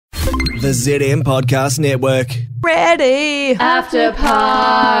The ZM Podcast Network. Ready. After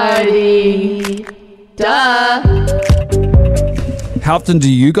party. Duh. How often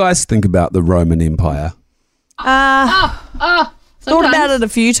do you guys think about the Roman Empire? Thought about it a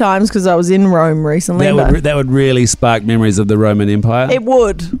few times because I was in Rome recently. That would really spark memories of the Roman Empire. It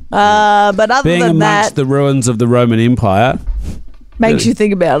would. But other Being than amongst that, the ruins of the Roman Empire makes you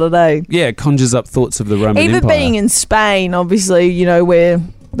think about it, eh? Yeah, it conjures up thoughts of the Roman Even Empire. being in Spain, obviously, you know, where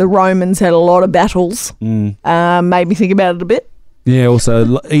the Romans had a lot of battles, made me think about it a bit. Yeah,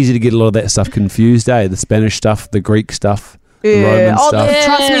 also easy to get a lot of that stuff confused, eh? The Spanish stuff, the Greek stuff, the Roman stuff.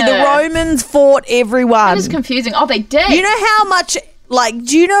 Trust me, the Romans fought everyone. That is confusing. Oh, they did. You know how much,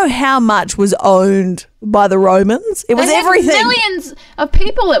 do you know how much was owned by the Romans? It was They had everything. millions of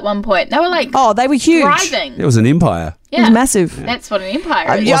people at one point. They were like, Oh, they were huge. thriving. It was an empire. It was massive. That's what an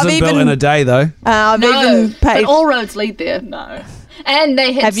empire is. Yeah, Wasn't built in a day, though. I've No, even paid. but all roads lead there. No. And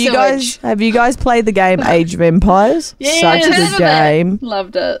they had Have you sewage. guys played the game Age of Empires? Yes. Such a Heard good of game. it.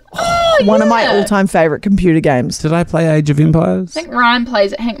 Loved it. One of my all-time favorite computer games. Did I play Age of Empires? I think Ryan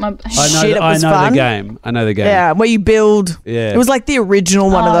plays it. Hank, my Shit, it was I know fun. the game. I know the game. Yeah, where you build. Yeah. It was like the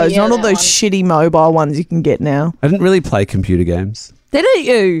original one of Oh, those, yeah, not all that those one. shitty mobile ones you can get now. I didn't really play computer games. Didn't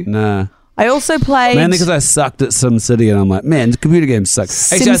you? Nah. I also played. Mainly because I sucked at SimCity and I'm like, man, computer games suck.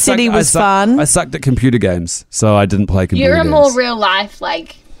 SimCity was fun. I sucked at computer games, so I didn't play computer You're a games. more real life,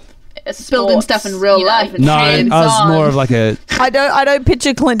 like, Building sports, stuff in real you know, life and No, I was hands-on. more of like a. I don't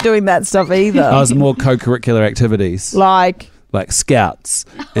picture Clint doing that stuff either. I was more co-curricular activities like scouts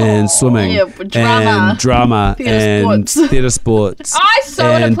and swimming yeah, and drama Theatre and sports. theatre sports I so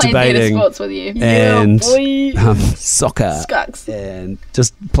want to and play theatre debating sports with you. and boy. soccer Scucks. and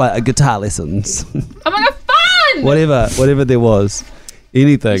just play guitar lessons, Oh my god, fun! whatever there was,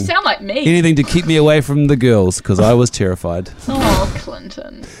 anything. You sound like me. Anything to keep me away from the girls because I was terrified. Oh,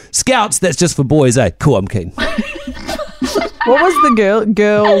 Clinton. Scouts, that's just for boys, eh? Cool, I'm keen. what was the girl?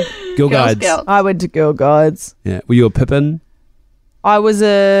 Girl Guides. Scout. I went to Girl Guides. Yeah, were you a Pippin? I was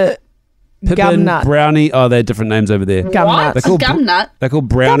a Pippin, Gumnut. Brownie. Oh, they're different names over there. Gumnut. They're A called gum nut. They're called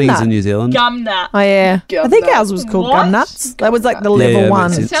brownies Gumnut. in New Zealand. Gumnut. Oh yeah, I think Gumnut. ours was called What? Gumnuts. That was like the Yeah, level yeah, one.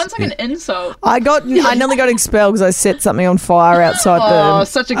 makes sense. Sounds like an insult. I nearly got expelled because I set something on fire outside Oh, the.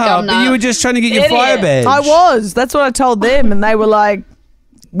 such a Oh, gum but you nut. were just trying to get your Idiot. fire badge. I was. That's what I told them, and they were like,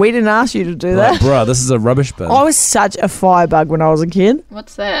 "We didn't ask you to do Like, that." bruh, this is a rubbish bin. I was such a firebug when I was a kid.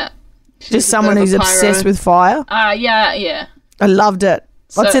 What's that? Just someone bit of who's a pyro. obsessed with fire. Yeah. I loved it.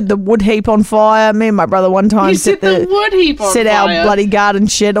 I So- set the wood heap on fire. Me and my brother one time You set the wood heap on set fire. our bloody garden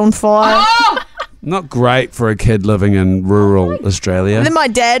shed on fire. Oh! Not great for a kid living in rural Australia. And then my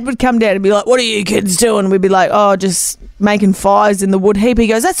dad would come down and be like, "What are you kids doing?" We'd be like, "Oh, just making fires in the wood heap." He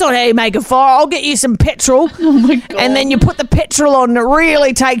goes, "That's not how you make a fire. I'll get you some petrol." Oh my god. And then you put the petrol on and it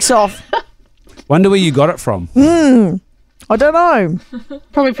really takes off. Wonder where you got it from. I don't know.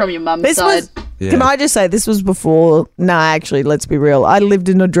 Probably from your mum's This side. was. Yeah. Can I just say this was before? Nah, actually, let's be real. I lived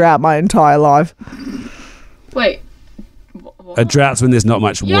in a drought my entire life. Wait. A drought's when there's not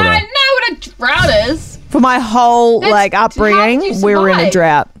much water. Yeah, I know what a drought is. For my whole That's- how upbringing, did you we were in a survive?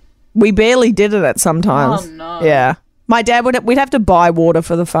 drought. We barely did it at sometimes. Oh, no. Yeah. My dad we'd have to buy water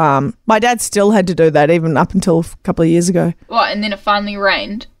for the farm. My dad still had to do that even up until a couple of years ago. What? And then it finally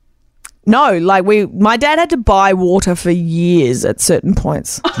rained. No, my dad had to buy water for years at certain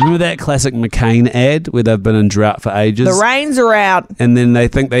points. Do you remember that classic McCain ad where they've been in drought for ages? The rains are out. And then they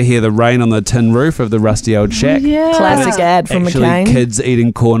think they hear the rain on the tin roof of the rusty old shack. Yeah. Classic ad from Actually, McCain. kids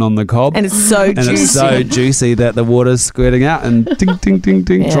eating corn on the cob. And it's so And juicy. it's so juicy that the water's squirting out and ding, ding, ding,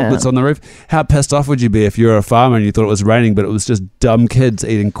 ding, Yeah. chocolates on the roof. How pissed off would you be if you were a farmer and you thought it was raining, but it was just dumb kids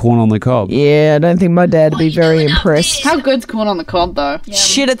eating corn on the cob? Yeah, I don't think my dad would be very impressed. How good's corn on the cob, though?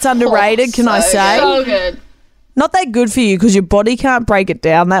 Shit, it's underrated, can I say? So good. Not that good for you because your body can't break it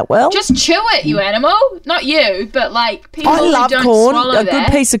down that well. Just chew it, you animal. Not you, but like people I who love don't corn. swallow A good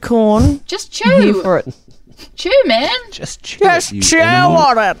that. piece of corn. Just I'm here chew. for it. Chew, man. Just chew Just it, you chew animal.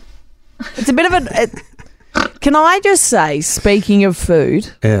 on it. It's a bit of can I just say, speaking of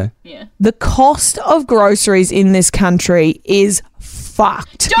food, Yeah. Yeah. the cost of groceries in this country is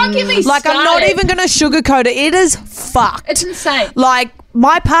fucked. Don't get me I'm not started. even going to sugarcoat it. It is fucked. It's insane. Like,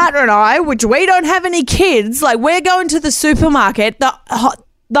 my partner and I, which we don't have any kids, like, we're going to the supermarket.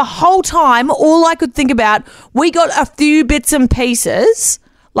 The whole time, all I could think about, we got a few bits and pieces,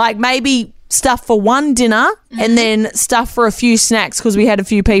 like maybe stuff for one dinner and then stuff for a few snacks because we had a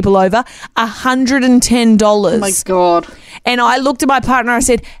few people over. $110. Oh my god. And I looked at my partner and I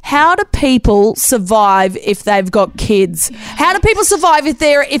said, how do people survive if they've got kids? How do people survive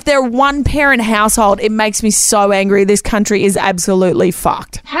if they're one parent household? It makes me so angry. This country is absolutely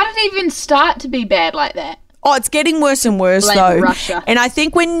fucked. How did didn't even start to be bad like that. Oh, it's getting worse and worse Blame though. Russia. And I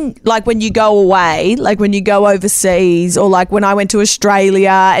think when you go away, like when you go overseas, or like when I went to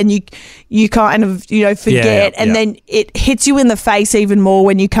Australia, and you kind of forget, and then it hits you in the face even more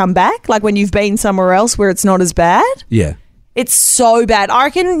when you come back. Like when you've been somewhere else where it's not as bad. Yeah. It's so bad. I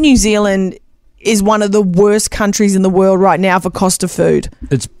reckon New Zealand is one of the worst countries in the world right now for cost of food.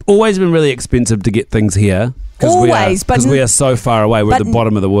 It's always been really expensive to get things here. Always, because we are so far away. We're at the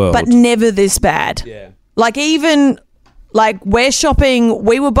bottom of the world. But never this bad. Yeah. Like even like we're shopping,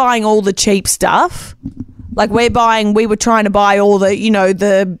 we were buying all the cheap stuff. Like we were trying to buy all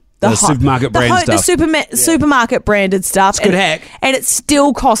the the supermarket brand stuff. The supermarket branded stuff. It's a good hack. And it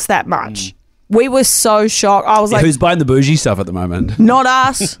still cost that much. We were so shocked. I was like, who's buying the bougie stuff at the moment? not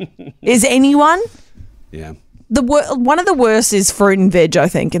us. Is anyone? Yeah. One of the worst is fruit and veg, I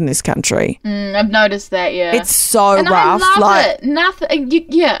think, in this country. I've noticed that, yeah. It's so and rough. I love like, it. Nothing,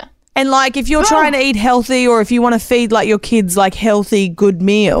 yeah. And like if you're trying to eat healthy, or if you want to feed like your kids like healthy, good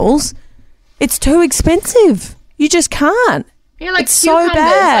meals, it's too expensive. You just can't. Yeah, like It's so cucumbers.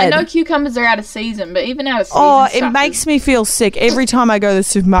 bad. I know cucumbers are out of season, but even out of season Oh, it stuff makes is- me feel sick every time I go to the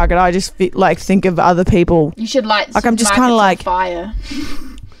supermarket. I just think of other people. You should light Like, I'm just supermarkets kinda on like- fire.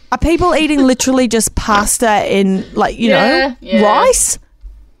 Are people eating literally just pasta in like Yeah. rice?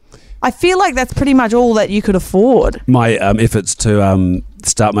 I feel like that's pretty much all that you could afford. My efforts to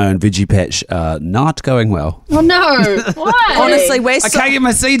start my own veggie patch are not going well. Oh no. Why? Honestly, we're I so. can't get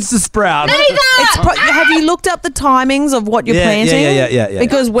my seeds to sprout. Have you looked up the timings of what you're Yeah, planting? yeah.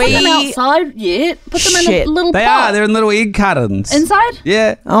 Because Put them we. outside yet. Put them in Shit. a little They pot. are. They're in little egg cartons. Inside?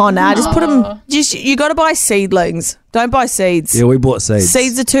 Yeah. Oh no! Just put them. You got to buy seedlings. Don't buy seeds. Yeah, we bought seeds.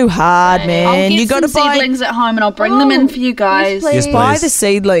 Seeds are too hard, I'll man. get You got to some buy. seedlings at home and I'll bring them in for you guys. please. Yes, Buy please. the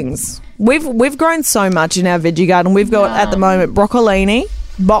seedlings. We've grown so much in our veggie garden. We've got at the moment broccolini,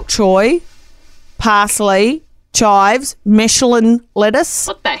 bok choy, parsley, chives, Michelin lettuce.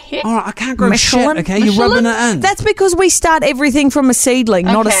 What the heck? All right, I can't grow Michelin? shit. Okay, you're rubbing it in. That's because we start everything from a seedling,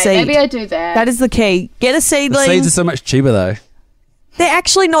 not a Okay, seed. maybe I do that. That is the key. Get a the seedling. seeds are so much cheaper though. They're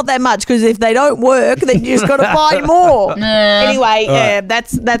actually not that much because if they don't work, then you just got to buy more. Anyway, yeah,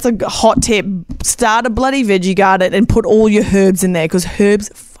 that's a hot tip. Start a bloody veggie garden and put all your herbs in there because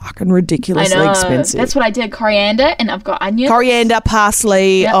herbs are fucking I ridiculously know. expensive. That's what I did. Coriander, and I've got onions. Coriander,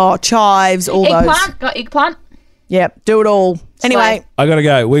 parsley, Yep. chives, all those. Eggplant. Got eggplant. Yep, do it all. Anyway, I gotta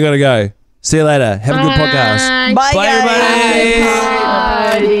go. We gotta go. See you later. Have a good podcast. bye, Bye, guys.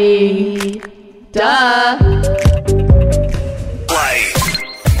 everybody. Play.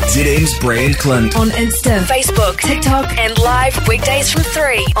 ZM's Bree and Clint. On Insta, Facebook, TikTok, and live weekdays from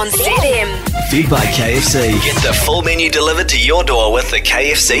 3 on ZM. Fed by KFC. Get the full menu delivered to your door with the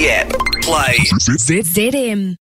KFC app. Play. ZM.